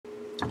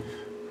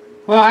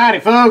Well, howdy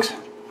folks.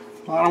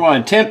 What I'm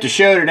going to attempt to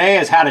show today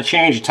is how to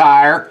change a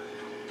tire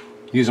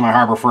using my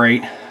Harbor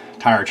Freight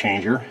tire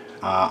changer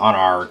on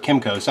our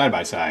Kymco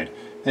side-by-side.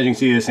 As you can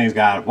see, this thing's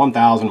got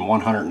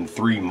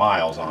 1,103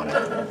 miles on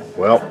it.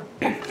 Well,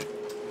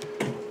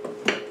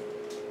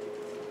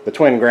 the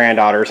twin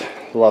granddaughters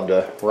love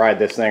to ride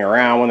this thing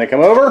around when they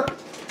come over.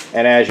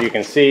 And as you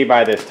can see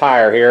by this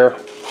tire here,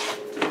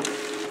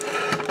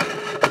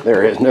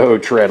 there is no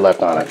tread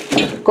left on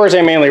it. Of course,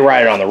 they mainly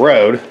ride it on the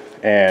road.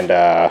 And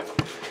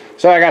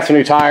so I got some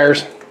new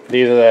tires.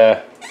 These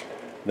are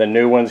the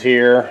new ones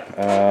here.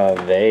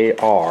 They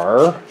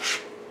are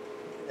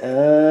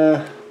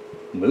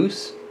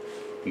Moose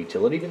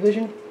Utility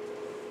Division.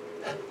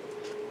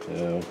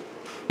 So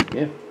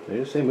yeah, they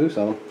just say Moose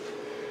on them.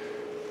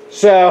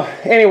 So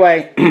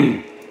anyway,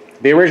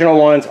 the original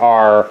ones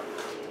are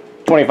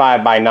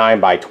 25 by 9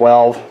 by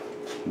 12.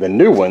 The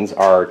new ones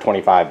are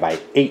 25 by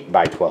 8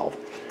 by 12.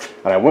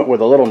 And I went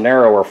with a little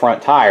narrower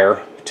front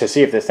tire to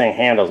see if this thing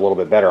handles a little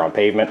bit better on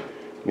pavement.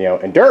 You know,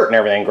 in dirt and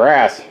everything,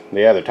 grass,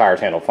 the other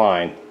tires handle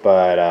fine.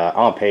 But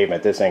on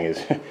pavement, this thing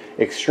is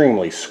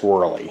extremely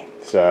squirrely.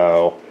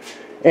 So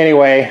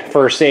anyway,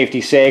 for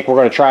safety's sake, we're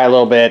going to try a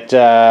little bit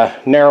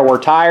narrower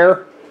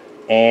tire.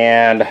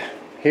 And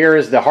here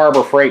is the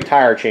Harbor Freight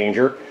tire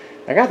changer.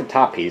 I got the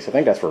top piece. I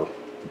think that's for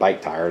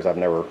bike tires. I've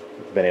never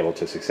been able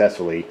to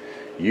successfully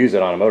use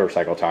it on a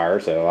motorcycle tire,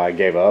 so I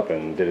gave up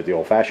and did it the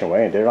old-fashioned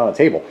way and did it on a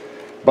table.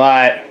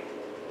 But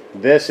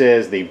this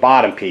is the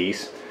bottom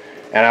piece,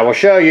 and I will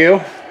show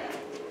you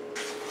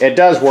it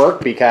does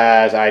work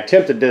because I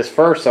attempted this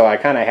first, so I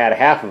kind of had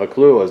half of a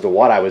clue as to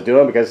what I was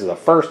doing, because this is the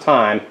first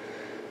time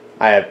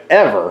I have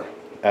ever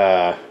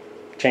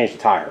changed a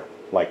tire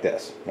like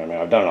this. I mean,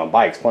 I've done it on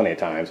bikes plenty of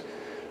times,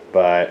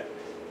 but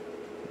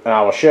and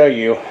I will show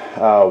you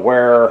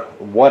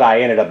what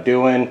I ended up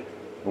doing,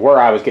 where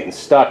I was getting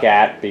stuck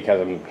at, because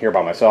I'm here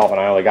by myself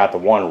and I only got the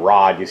one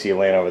rod you see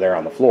laying over there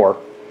on the floor.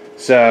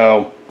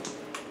 So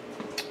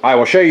I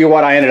will show you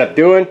what I ended up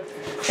doing,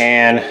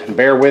 and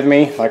bear with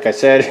me. Like I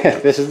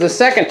said, this is the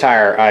second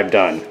tire I've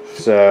done,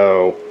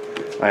 so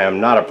I am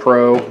not a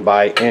pro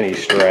by any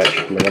stretch.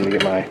 But let me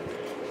get my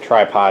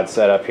tripod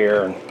set up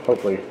here and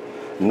hopefully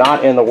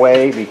not in the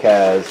way,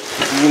 because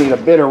you need a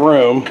bit of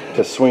room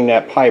to swing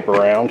that pipe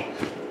around.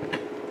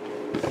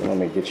 Let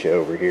me get you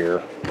over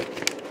here.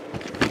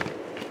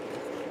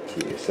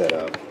 Get you set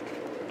up.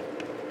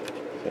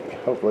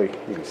 Hopefully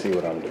you can see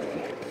what I'm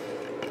doing.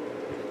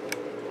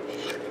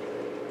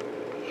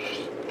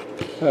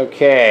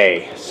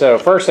 Okay, so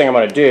first thing I'm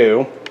going to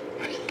do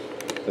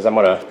is I'm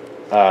going to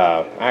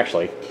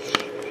actually,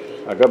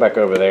 I'll go back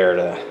over there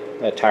to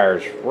that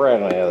tire's right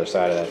on the other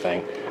side of that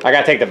thing. I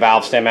got to take the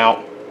valve stem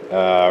out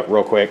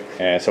real quick,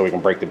 and so we can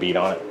break the bead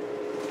on it.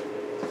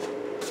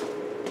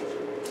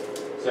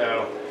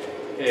 So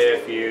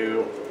if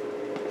you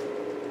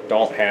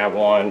don't have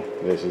one,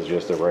 this is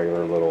just a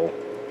regular little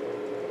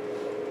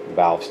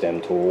valve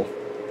stem tool.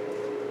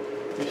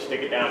 Just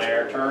stick it down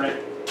there, turn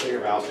it till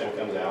your valve stem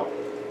comes out.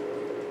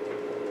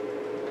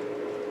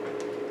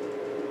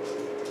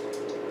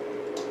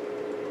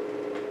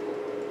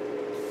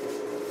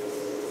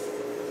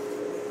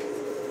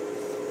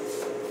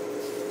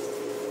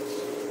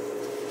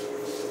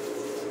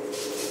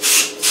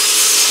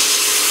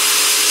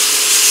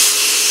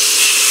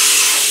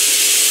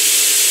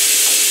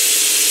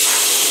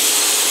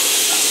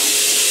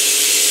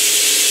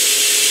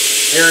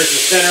 Here is the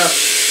center of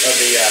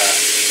the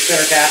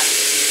center cap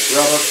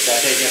rubber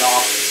that they get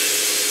off.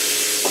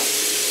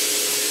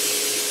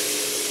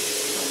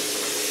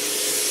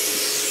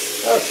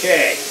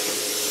 Okay,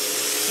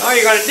 all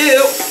you're going to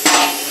do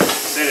is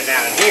set it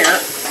down in here,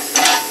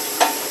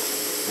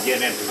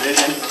 get it in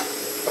position,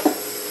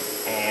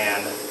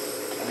 and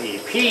the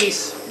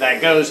piece that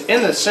goes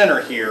in the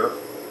center here,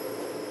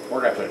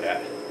 where did I put it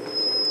at?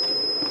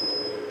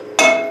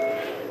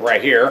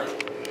 Right here.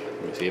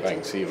 Let me see if I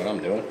can see what I'm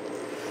doing.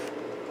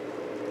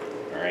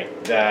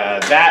 Alright,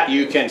 that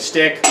you can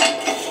stick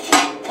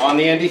on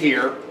the end of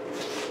here,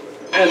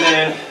 and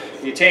then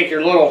you take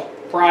your little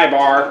pry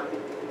bar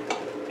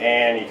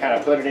and you kind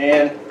of put it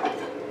in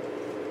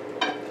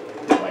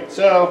like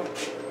so,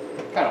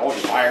 kind of hold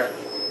your tire,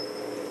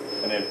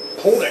 and then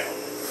pull down,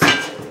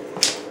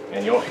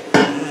 and you'll,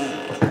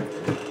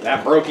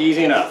 that broke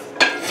easy enough.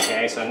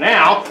 Okay, so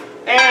now,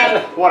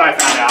 and what I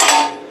found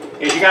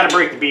out is you got to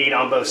break the bead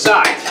on both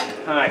sides.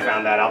 I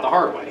found that out the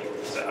hard way.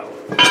 So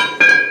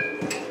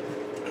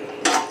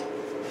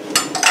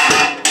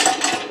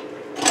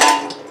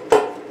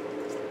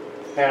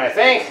and I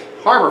think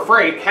Harbor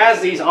Freight has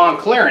these on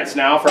clearance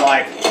now for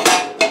like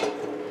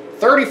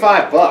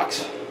 35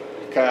 bucks,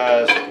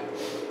 because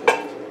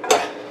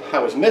I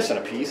was missing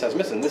a piece. I was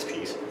missing this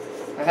piece.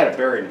 I had it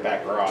buried in the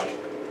back garage,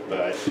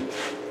 but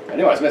I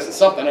knew I was missing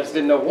something. I just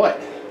didn't know what.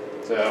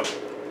 So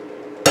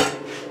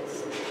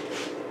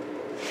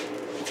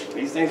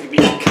these things can be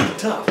kind of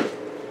tough,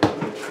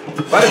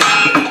 but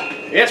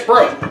it's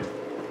broken.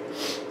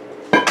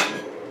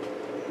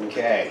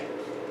 Okay,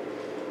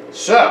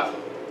 so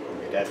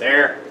get that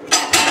there.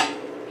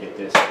 Get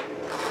this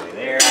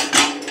there.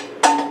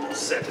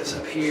 Set this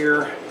up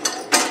here.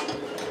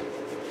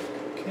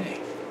 Okay.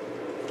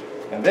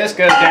 And this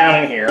goes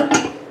down in here.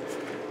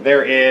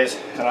 There is,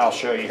 and I'll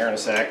show you here in a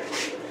sec,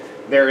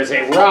 there is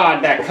a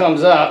rod that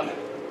comes up.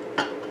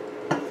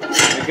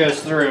 It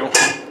goes through.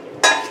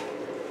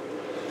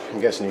 I'm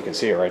guessing you can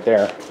see it right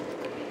there.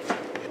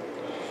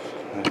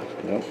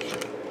 Nope.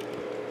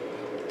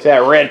 See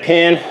that red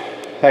pin?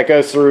 That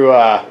goes through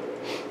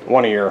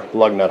one of your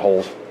lug nut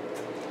holes.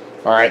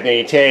 Alright, then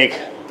you take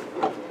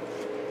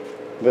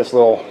this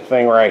little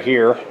thing right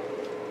here.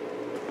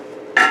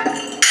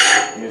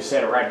 You just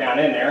set it right down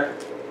in there.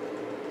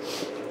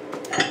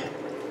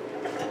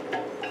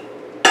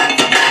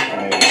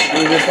 And you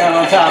screw this down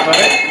on top of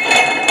it.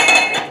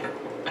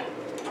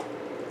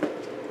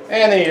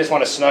 And then you just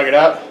want to snug it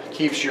up.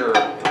 Keeps your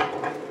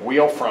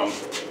wheel from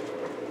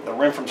the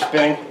rim from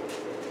spinning.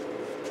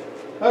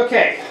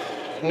 Okay,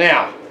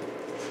 now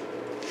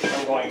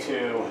I'm going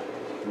to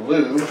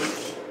lube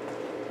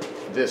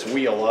this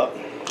wheel up.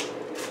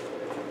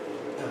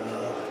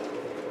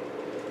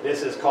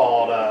 This is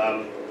called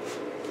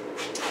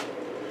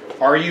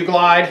RU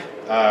Glide.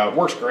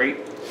 Works great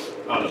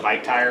on the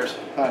bike tires.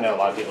 I know a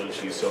lot of people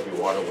just use soapy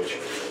water, which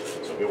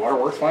soapy water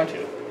works fine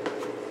too.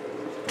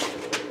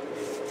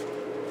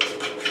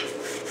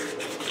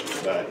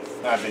 But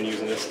I've been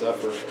using this stuff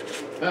for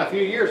a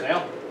few years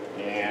now,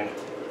 and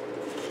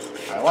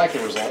I like the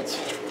results.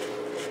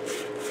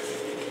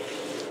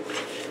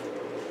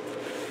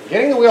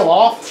 Getting the wheel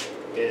off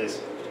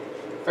is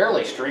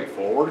fairly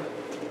straightforward.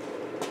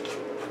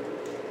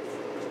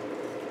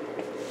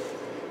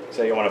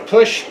 So you want to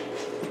push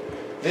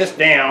this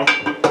down,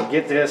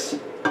 get this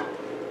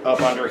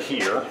up under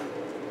here,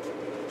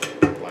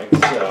 like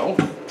so.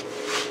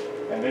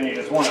 And then you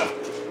just want to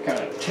kind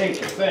of take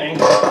your thing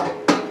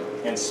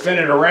and spin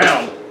it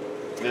around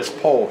this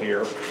pole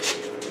here.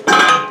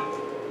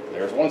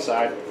 There's one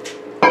side.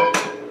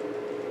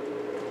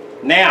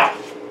 Now,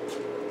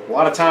 a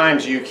lot of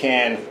times you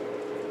can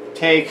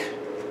take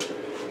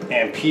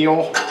and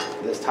peel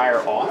this tire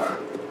off.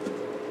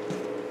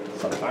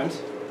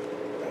 Sometimes.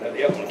 I know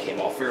the other one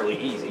came off fairly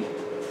easy.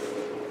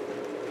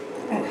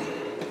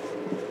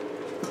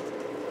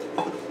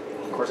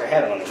 Of course, I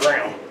had it on the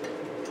ground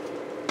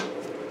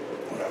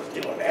when I was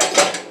doing that.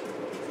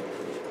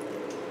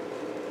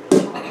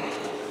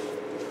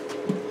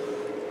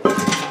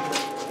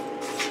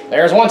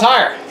 There's one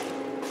tire.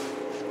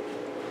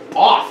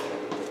 Off.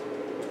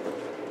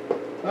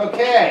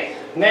 Okay,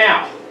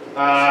 now,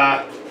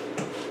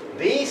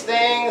 these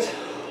things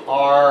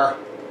are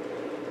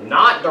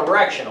not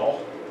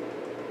directional,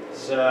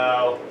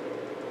 so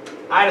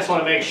I just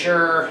want to make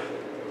sure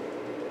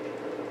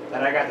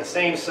that I got the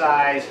same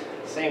side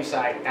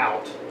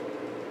out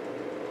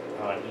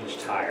on each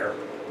tire,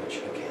 which,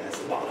 okay, that's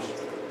the bottom.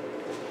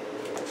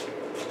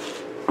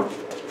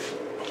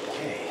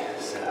 Okay,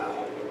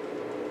 so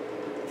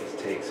let's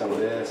take some of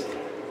this.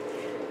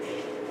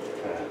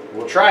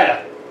 We'll try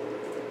to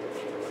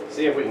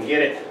see if we can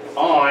get it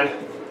on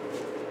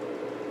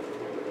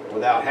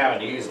without having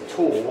to use the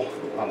tool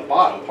on the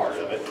bottom part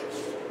of it.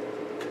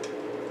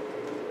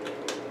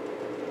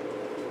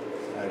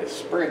 I just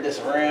spread this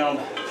around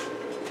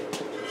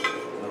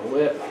the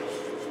lip.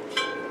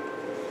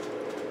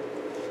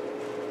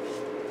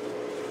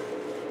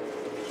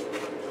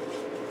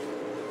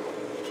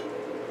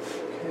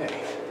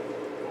 Okay.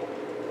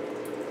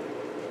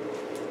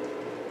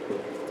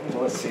 And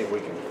let's see if we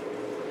can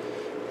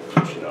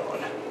push it on.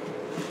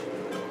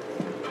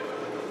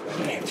 I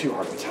didn't have too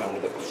hard of a time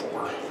with it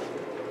before.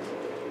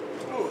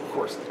 Oh, of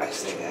course, I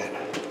say that.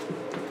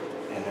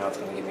 And now it's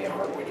going to give me a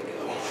hard way to go.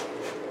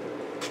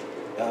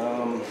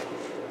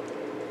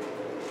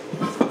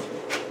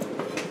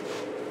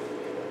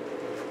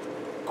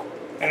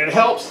 And it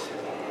helps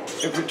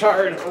if your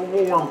tires are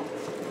warm,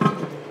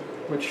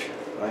 which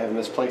I have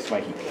misplaced my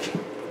heat gun.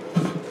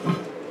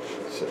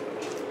 So,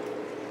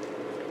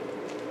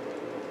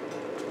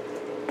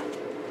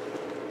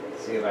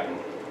 see if I can.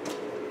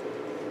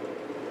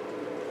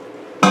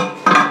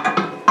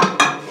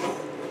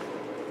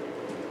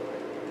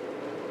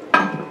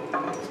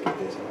 Let's get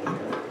this on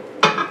here.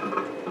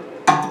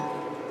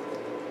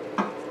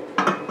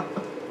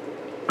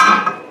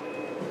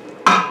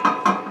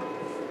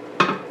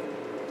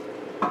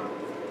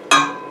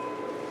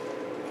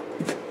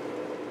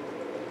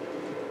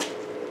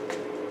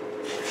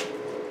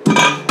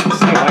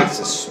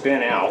 To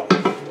spin out.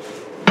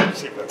 Let's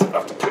see if that's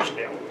enough to push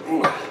down.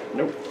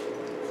 Nope.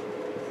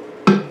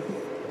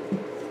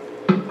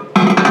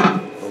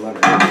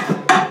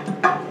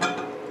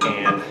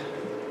 And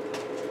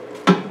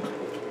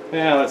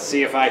now let's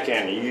see if I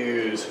can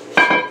use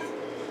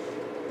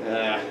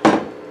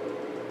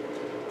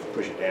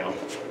push it down.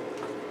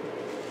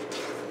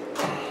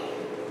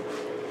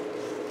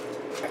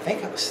 I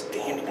think I was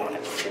standing on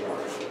it before.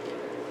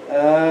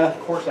 Of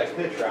course I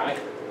could try.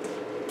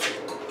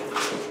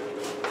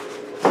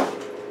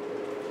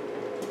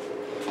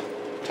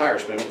 Tire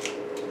spoon.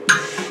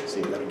 See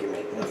if that'll give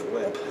me enough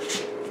whip.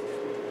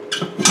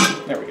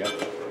 There we go.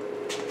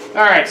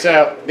 Alright,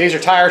 so these are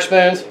tire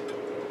spoons.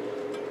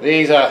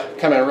 These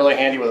come in really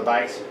handy with the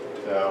bikes.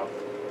 So,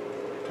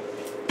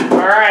 all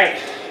right,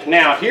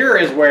 now here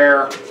is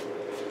where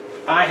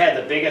I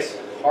had the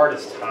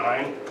hardest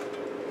time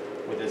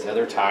with this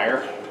other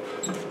tire.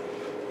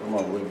 I'm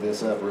gonna lube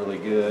this up really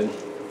good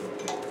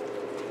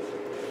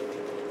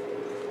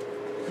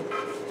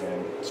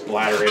and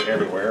splatter it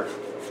everywhere.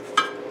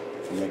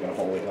 I'm making a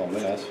holy hell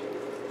mess.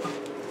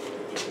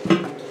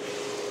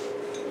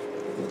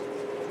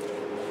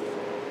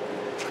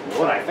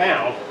 What I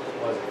found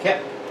was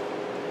the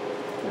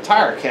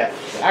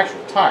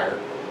actual tire,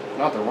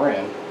 not the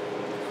rim,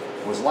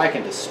 was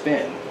liking to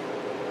spin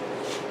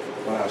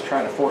when I was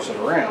trying to force it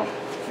around.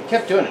 It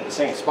kept doing it in the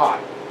same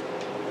spot.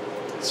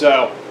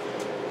 So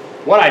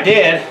what I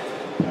did,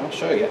 I'll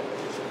show you,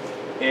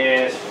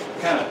 is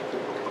kind of,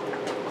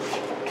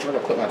 where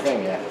did I put my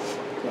thing at?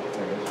 Oh,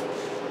 there it is.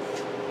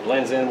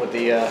 Blends in with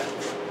the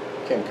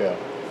Kymco.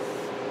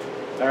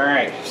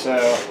 Alright, so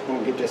I'm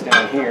going to get this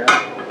down here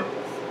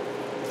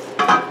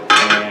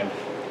and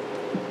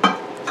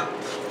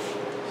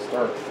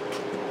start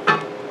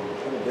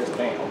putting this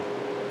down.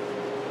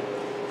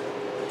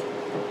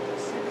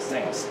 See, this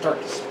thing will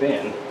start to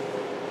spin,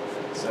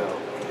 so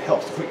it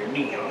helps to put your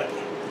knee on it.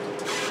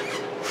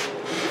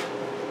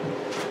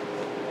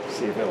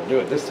 See if it'll do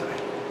it this time.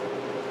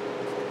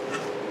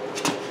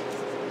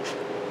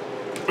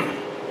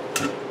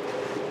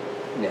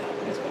 Yeah,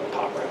 it's going to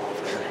pop right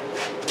off there.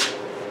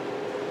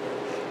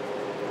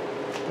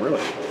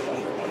 Really,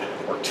 longer one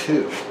or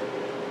two.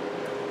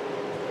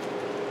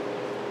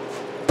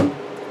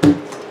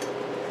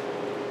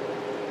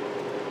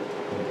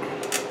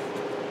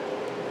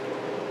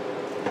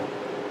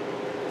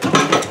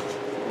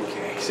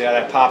 Okay, see how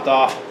that popped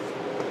off?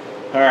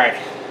 All right,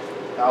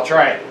 I'll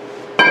try it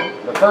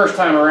the first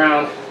time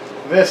around.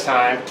 This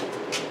time,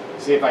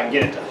 see if I can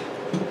get it to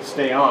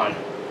stay on.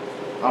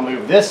 I'll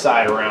move this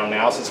side around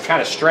now, so it's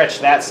kind of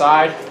stretched that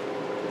side,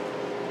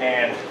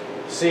 and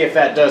see if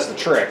that does the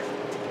trick.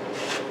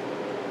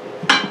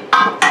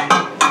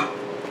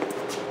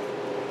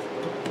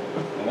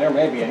 And there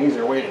may be an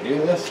easier way to do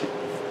this.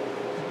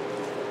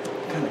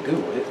 Kind of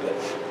Googled it, but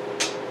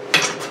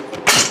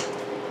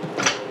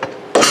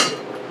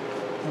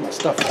my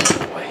stuff all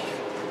the way.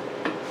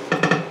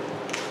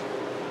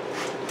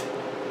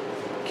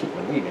 Keep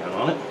my knee down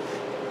on it.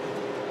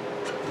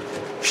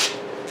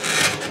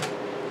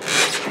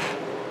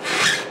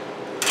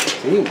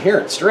 So you can hear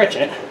it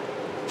stretching it,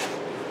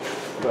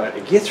 but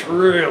it gets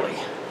really,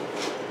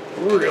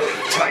 really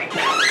tight.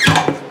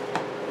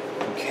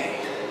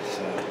 Okay,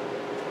 so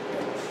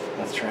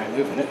let's try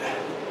moving it.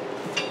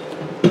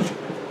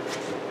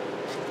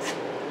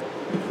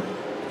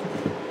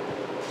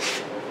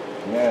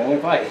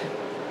 Yeah,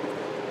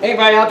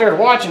 anybody out there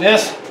watching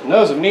this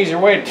knows of an easier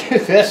way to do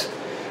this,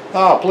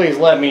 oh, please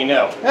let me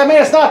know. I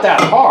mean, it's not that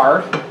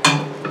hard.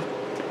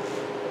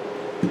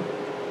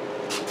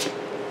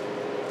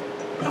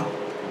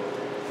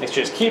 It's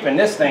just keeping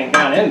this thing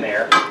down in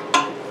there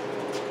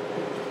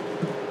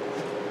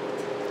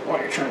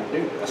while you're trying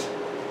to do this,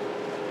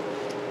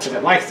 because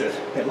it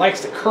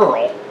likes to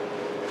curl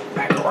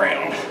back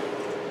around.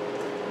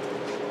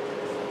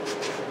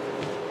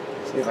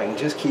 See if I can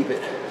just keep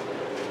it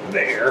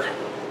there,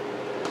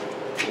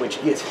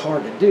 which gets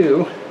hard to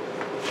do.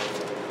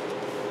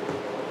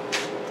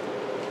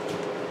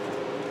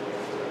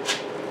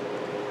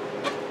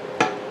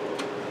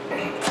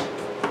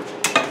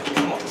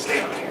 Come on,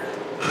 stay on here.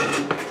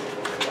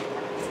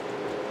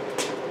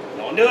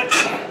 Don't do it.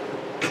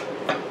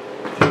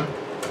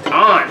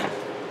 On.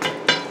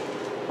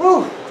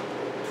 Whew.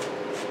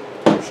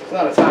 It's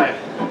not a time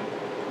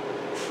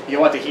you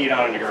want the heat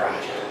on in your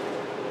garage.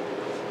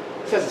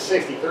 It says it's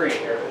 63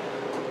 here.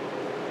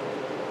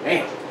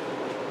 Damn.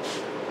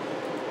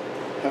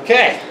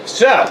 Okay,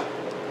 so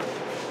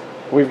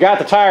we've got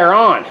the tire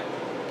on.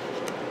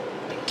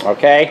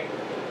 Okay,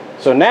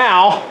 so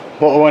now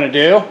what we want to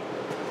do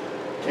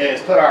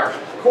is put our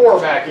core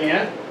back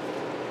in.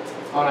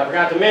 Oh, and I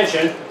forgot to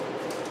mention,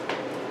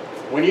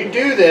 when you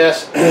do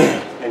this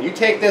and you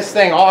take this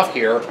thing off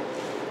here,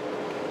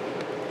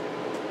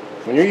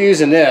 when you're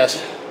using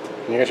this,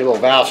 you got your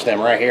little valve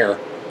stem right here.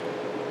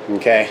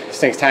 Okay, this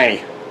thing's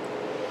tiny.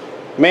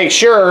 Make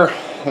sure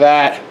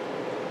that,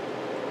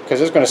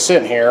 because it's going to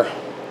sit in here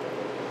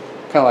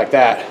kind of like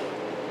that,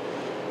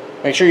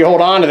 make sure you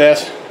hold on to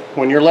this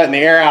when you're letting the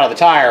air out of the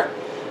tire.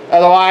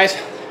 Otherwise,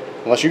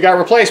 unless you got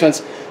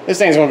replacements, this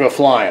thing's going to go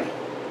flying,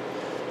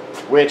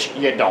 which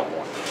you don't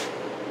want.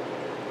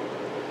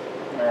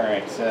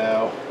 Alright,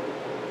 so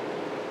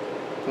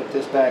put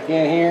this back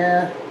in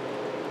here.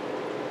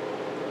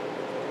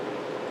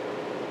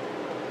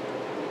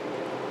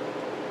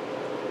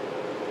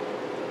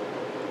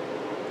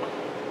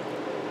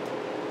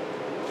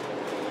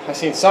 I've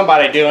seen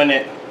somebody doing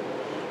it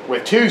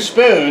with 2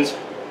 spoons,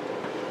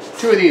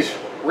 2 of these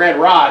red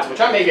rods, which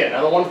I may get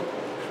another one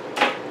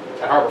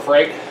at Harbor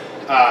Freight,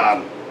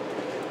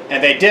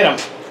 and they did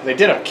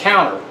them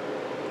counter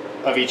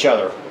of each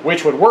other,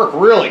 which would work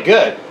really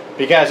good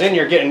because then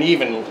you're getting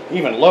even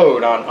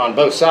load on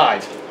both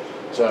sides.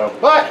 So,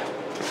 but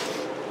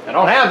I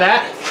don't have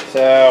that.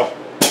 So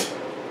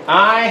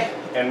I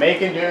am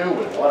making do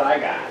with what I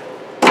got.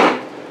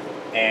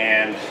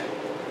 And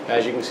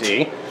as you can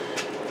see,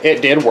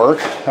 it did work.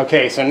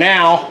 Okay, so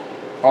now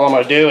all I'm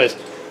going to do is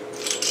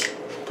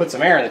put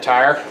some air in the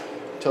tire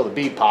until the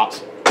bead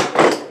pops.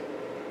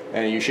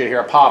 And you should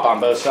hear a pop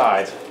on both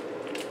sides.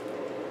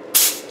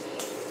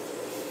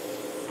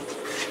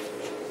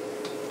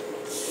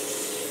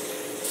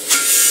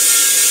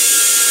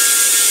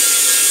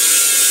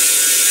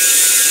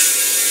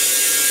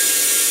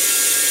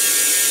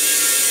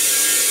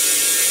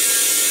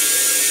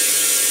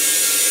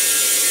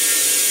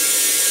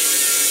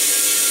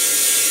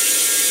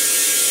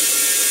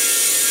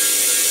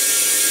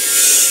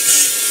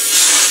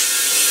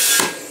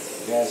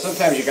 And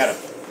sometimes you gotta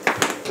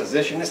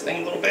position this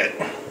thing a little bit.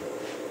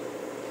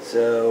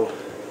 So,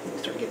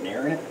 start getting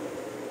air in it.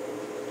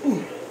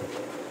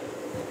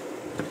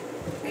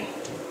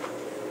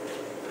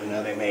 I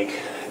know they make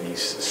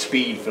these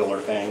speed filler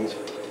things.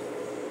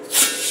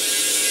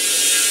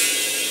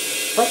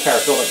 Front tire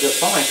filled up just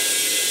fine.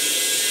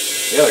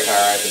 The other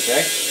tire, I should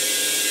say.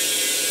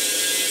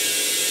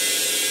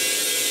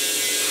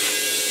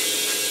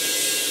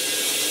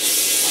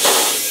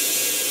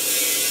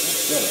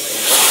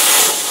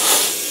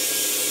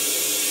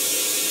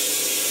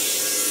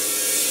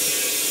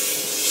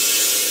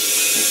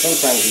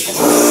 Sometimes you can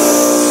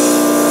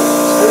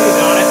squeeze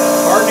on it,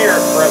 pardon the air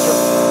compressor.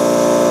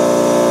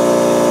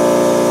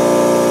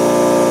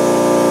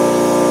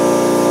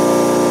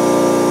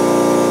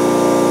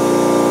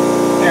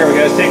 There we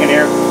go, it's taking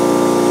air.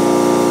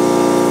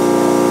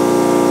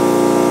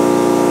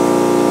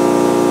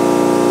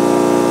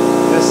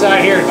 This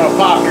side here is going to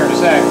pop here in a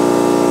sec.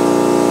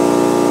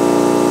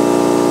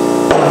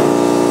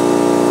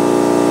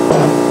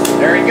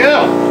 There you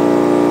go.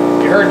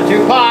 You heard the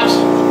two pops.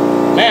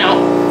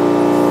 Now,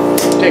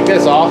 take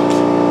this off,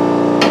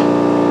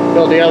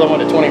 build the other one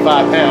to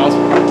 25 pounds.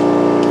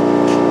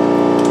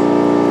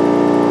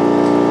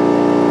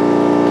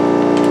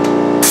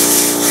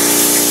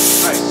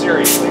 I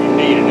seriously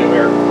need a new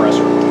air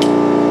compressor.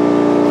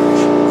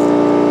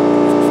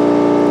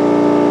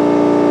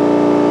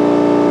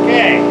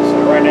 Okay,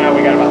 so right now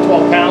we got about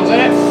 12 pounds in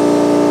it.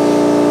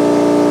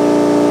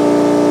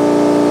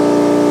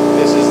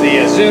 This is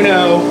the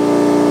Zuno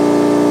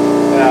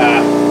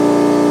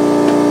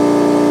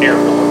air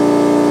filler.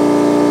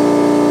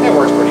 That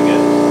works pretty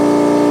good.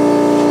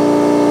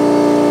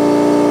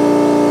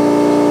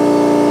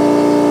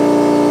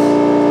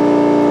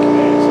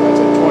 Okay, so that's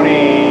at 22.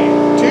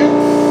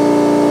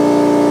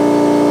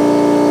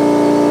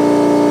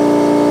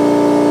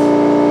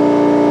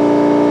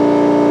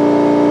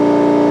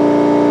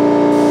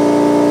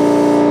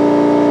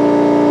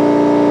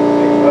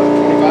 About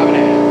 25 and a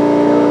half.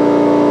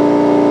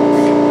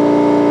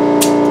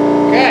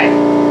 Okay,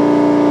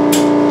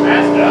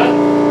 that's done.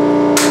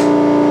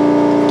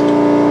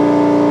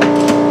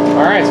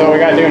 Alright, so what we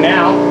got to do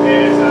now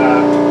is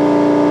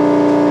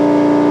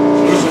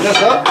loosen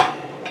this up.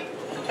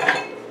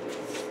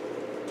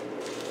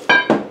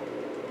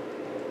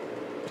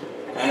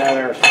 I know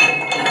there's... I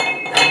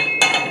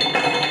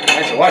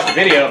actually watched a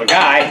video of a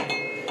guy.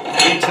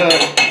 He took,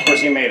 of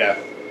course he made a...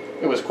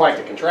 It was quite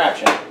the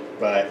contraption,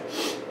 but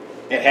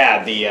it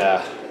had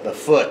the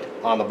foot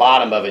on the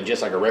bottom of it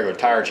just like a regular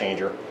tire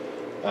changer.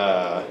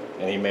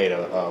 And he made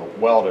a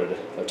welded...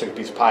 I took a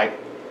piece of pipe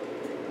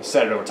and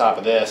set it over top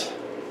of this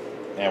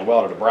and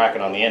welded a bracket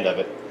on the end of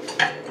it,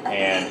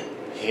 and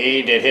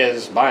he did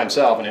his by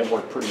himself and it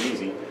worked pretty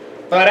easy.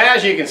 But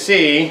as you can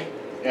see,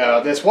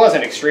 this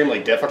wasn't extremely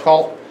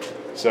difficult.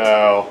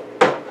 So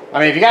I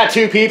mean, if you got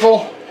two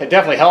people, it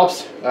definitely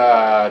helps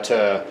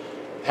to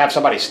have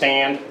somebody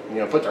stand,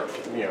 put their,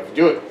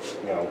 do it,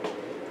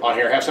 on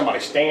here, have somebody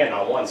stand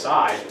on one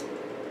side.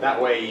 That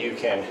way you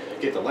can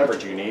get the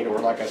leverage you need, or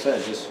like I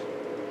said, just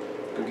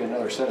go get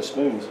another set of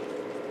spoons.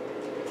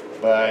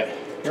 But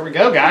here we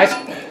go, guys.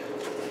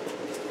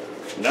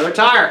 Another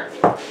tire.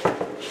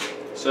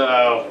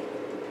 So,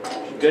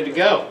 good to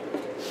go.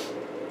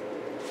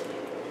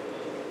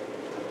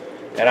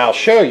 And I'll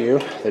show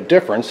you the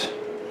difference.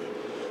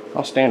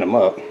 I'll stand them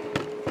up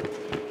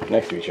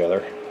next to each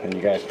other and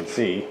you guys can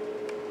see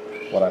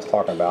what I was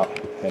talking about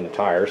in the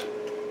tires.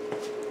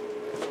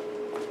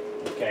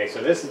 Okay, so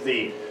this is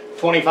the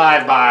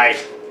 25 by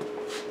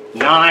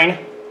 9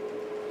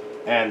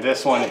 and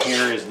this one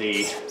here is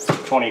the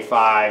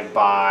 25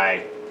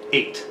 by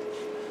 8.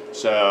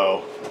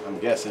 So I'm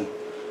guessing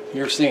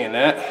you're seeing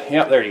that.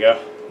 Yep, there you go.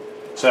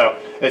 So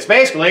it's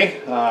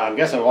basically, I'm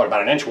guessing what,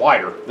 about an inch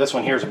wider. This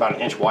one here is about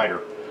an inch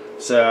wider.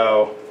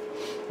 So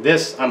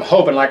this, I'm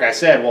hoping, like I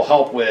said, will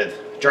help with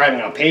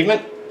driving on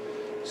pavement.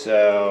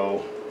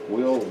 So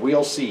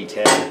we'll see,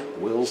 Ted.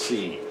 We'll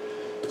see.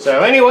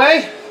 So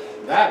anyway,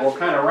 that will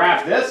kind of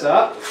wrap this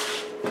up.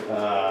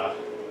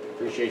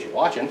 Appreciate you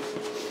watching,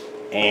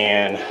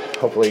 and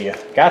hopefully you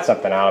got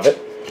something out of it.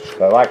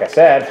 But like I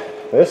said,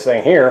 this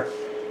thing here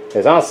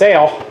is on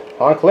sale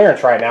on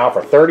clearance right now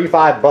for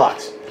 35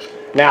 bucks.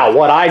 Now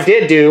what I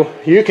did do,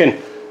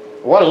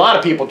 what a lot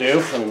of people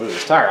do, let me move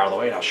this tire out of the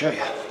way and I'll show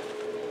you.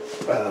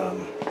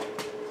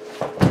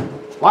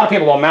 A lot of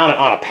people will mount it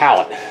on a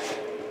pallet,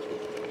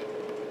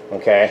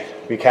 okay,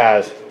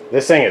 because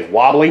this thing is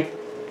wobbly.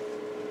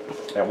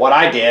 And what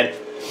I did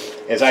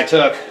is I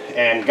took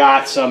and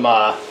got some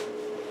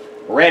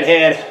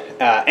redhead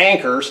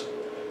anchors,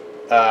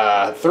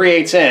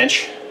 3/8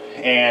 inch,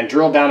 and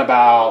drilled down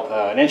about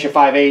 1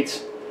 5/8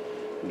 inches.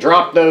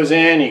 Dropped those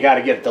in. You got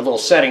to get the little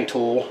setting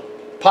tool.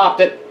 Popped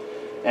it,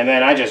 and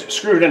then I just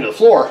screwed it into the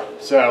floor.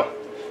 So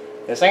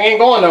this thing ain't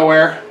going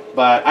nowhere.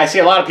 But I see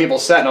a lot of people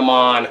setting them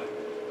on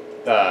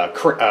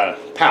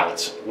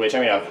pallets, which, I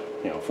mean, a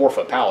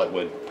 4-foot pallet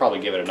would probably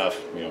give it enough,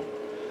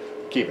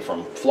 keep it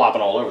from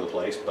flopping all over the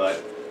place.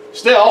 But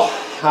still,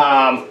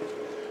 I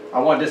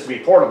want this to be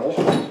portable,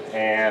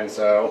 and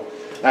so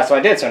that's what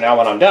I did. So now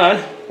when I'm done,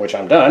 which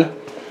I'm done,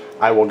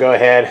 I will go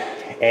ahead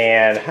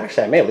and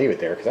actually I may leave it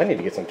there because I need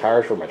to get some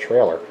tires for my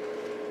trailer.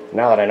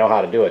 Now that I know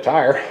how to do a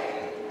tire,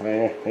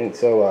 I ain't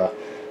so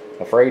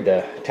afraid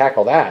to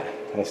tackle that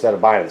instead of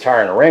buying a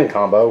tire and a ring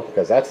combo,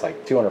 because that's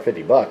like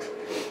 250 bucks.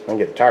 I can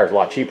get the tires a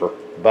lot cheaper.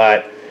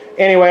 But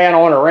anyway, I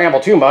don't want to ramble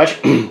too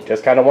much.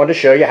 Just kind of wanted to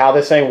show you how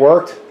this thing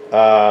worked.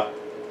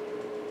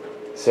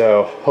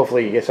 So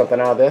hopefully you get something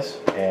out of this,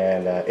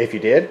 and if you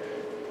did,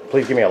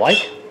 please give me a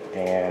like,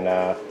 and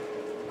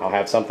I'll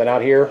have something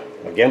out here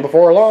again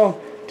before long.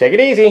 Take it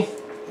easy.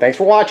 Thanks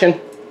for watching.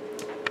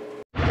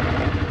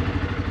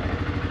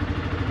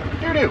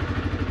 Doo-doo.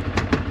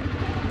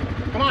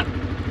 Come on.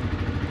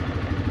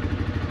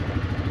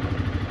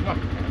 Come on.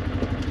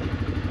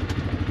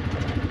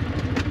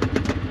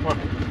 Come on.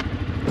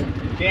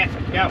 Jet,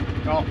 go.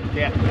 Go,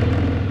 Jet.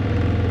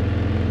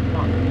 Come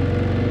on.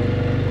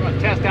 I'm going to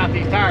test out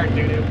these tires,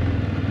 Doo-doo.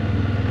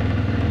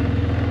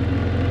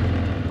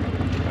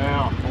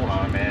 Well, hold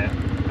on, man.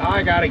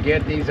 I got to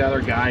get these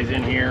other guys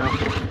in here.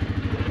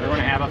 They're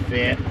going to have a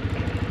fit.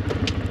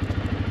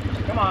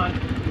 Come on.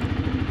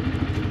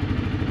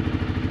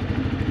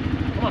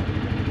 Come on.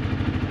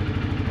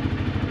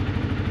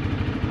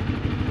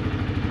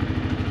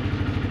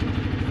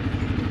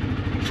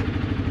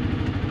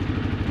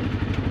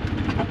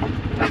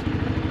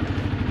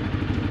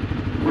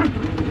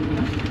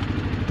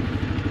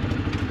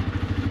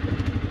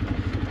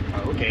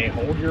 Okay,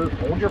 hold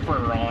your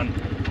fur on.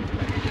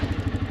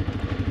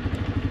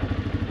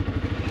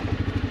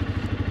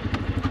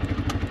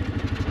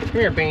 Come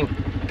here, Bean.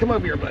 Come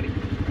over here, buddy.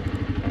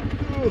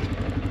 Ooh.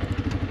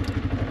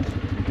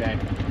 Okay.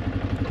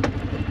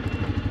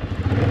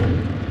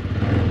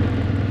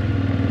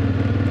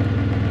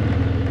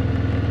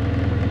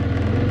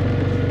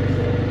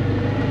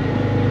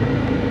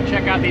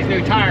 Check out these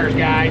new tires,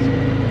 guys.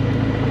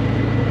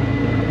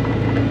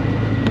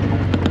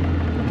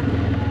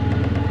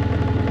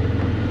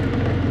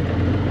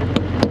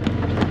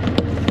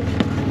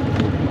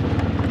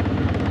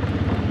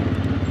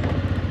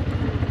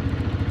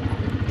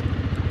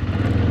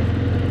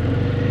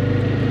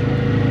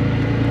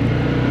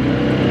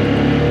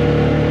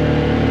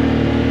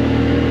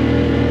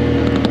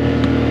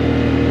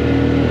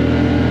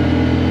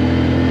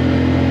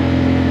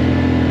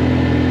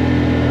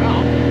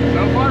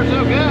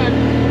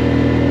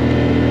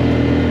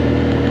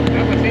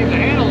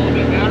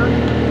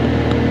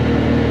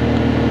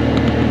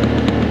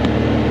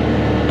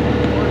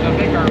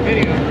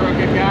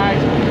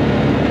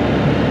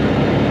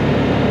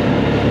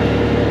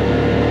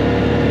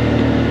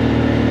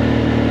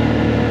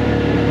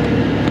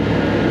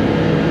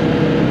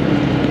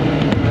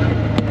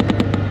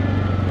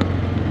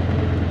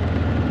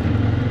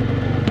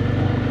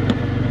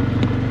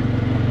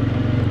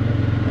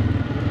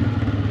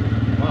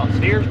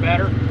 Steers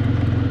better.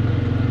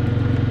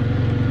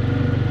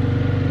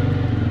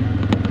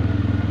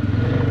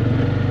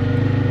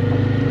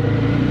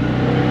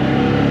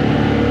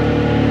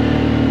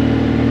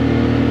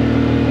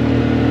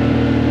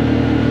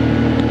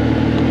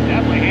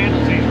 Definitely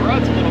handles these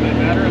ruts a little bit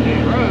better in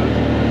these roads.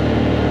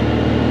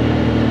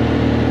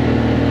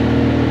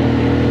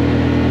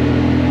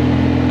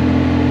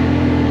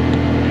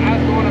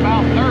 That's going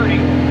about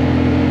 30.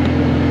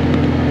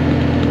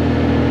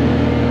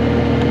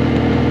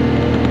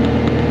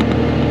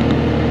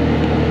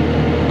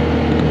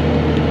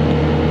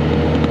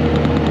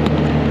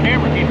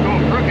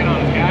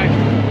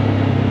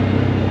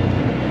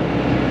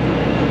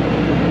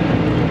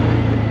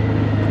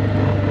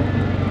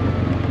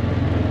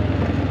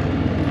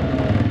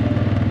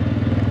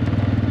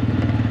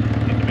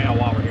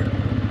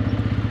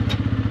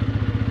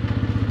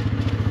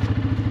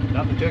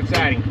 Nothing too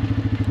exciting.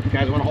 You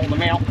guys want to hold the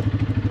mail?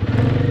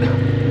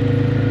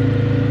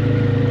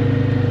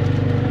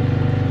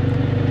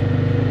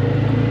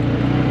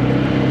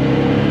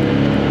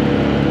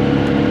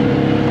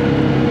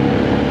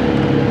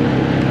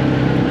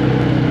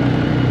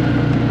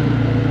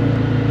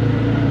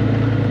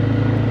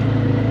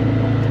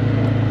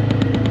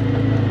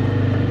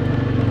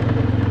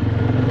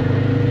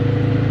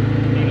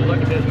 Need to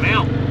look at this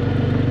mount.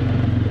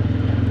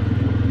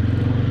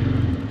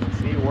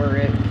 See where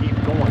it keeps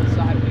going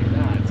sideways.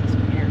 Nah, it's just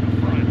here in the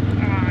front.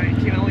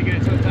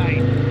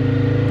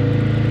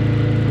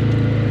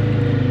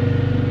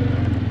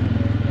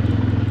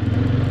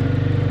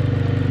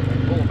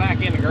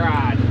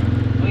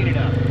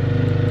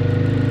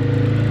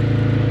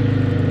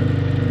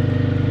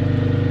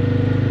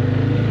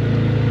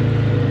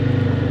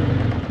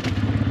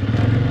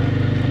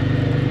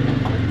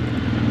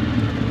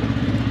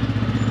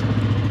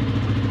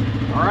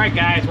 right,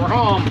 guys, we're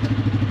home.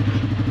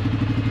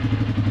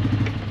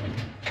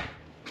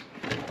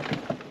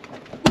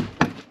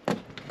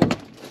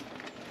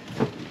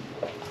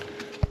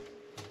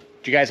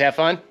 Did you guys have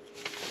fun?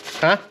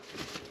 Huh?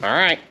 All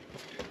right.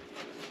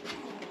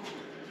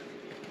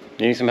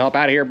 You need some help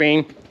out of here,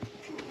 Bean?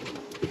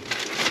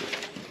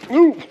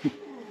 Ooh.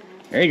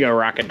 There you go,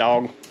 Rocket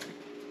Dog.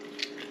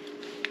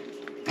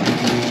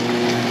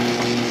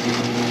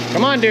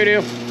 Come on,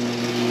 doo-doo.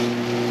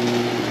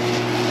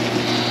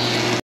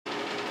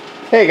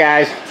 Hey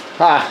guys,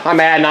 I'm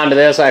adding on to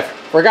this. I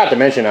forgot to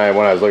mention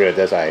when I was looking at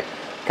this, I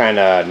kind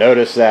of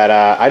noticed that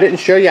I didn't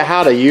show you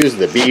how to use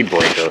the bead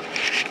breaker.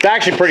 It's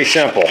actually pretty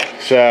simple.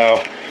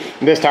 So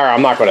this tire,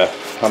 I'm not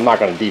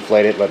gonna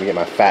deflate it. Let me get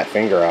my fat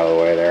finger out of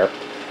the way there.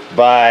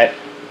 But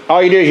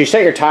all you do is you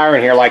set your tire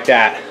in here like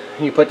that.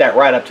 And you put that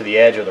right up to the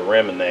edge of the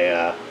rim in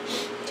the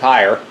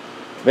tire.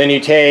 Then you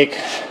take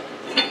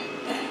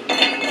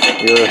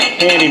your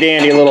handy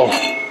dandy little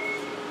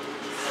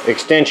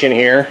extension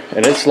here,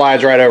 and it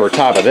slides right over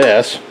top of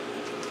this.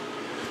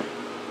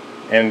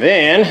 And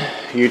then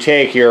you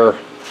take your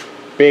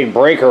big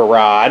breaker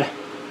rod,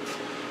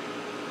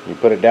 you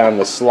put it down in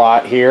the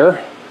slot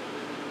here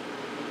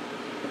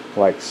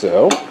like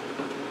so,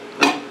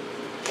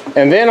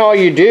 and then all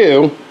you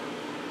do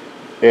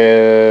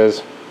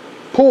is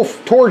pull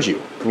towards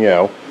you,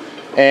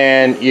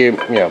 and you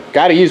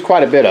got to use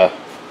quite a bit of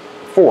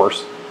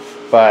force,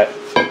 but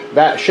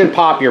that should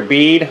pop your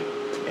bead,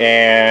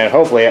 and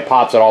hopefully it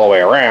pops it all the way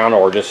around,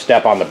 or just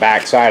step on the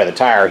back side of the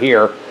tire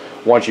here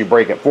once you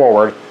break it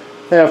forward.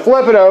 Then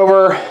flip it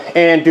over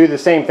and do the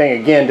same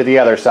thing again to the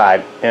other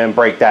side and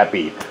break that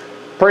bead.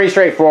 Pretty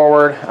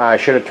straightforward. I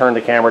should have turned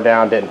the camera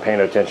down, didn't pay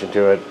no attention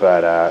to it,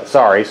 but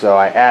sorry. So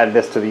I added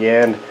this to the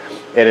end.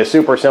 It is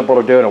super simple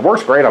to do, and it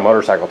works great on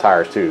motorcycle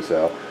tires too.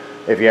 So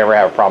if you ever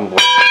have a problem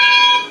with,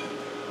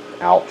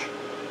 ouch,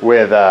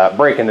 with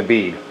breaking the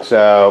bead.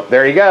 So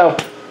there you go.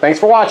 Thanks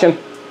for watching.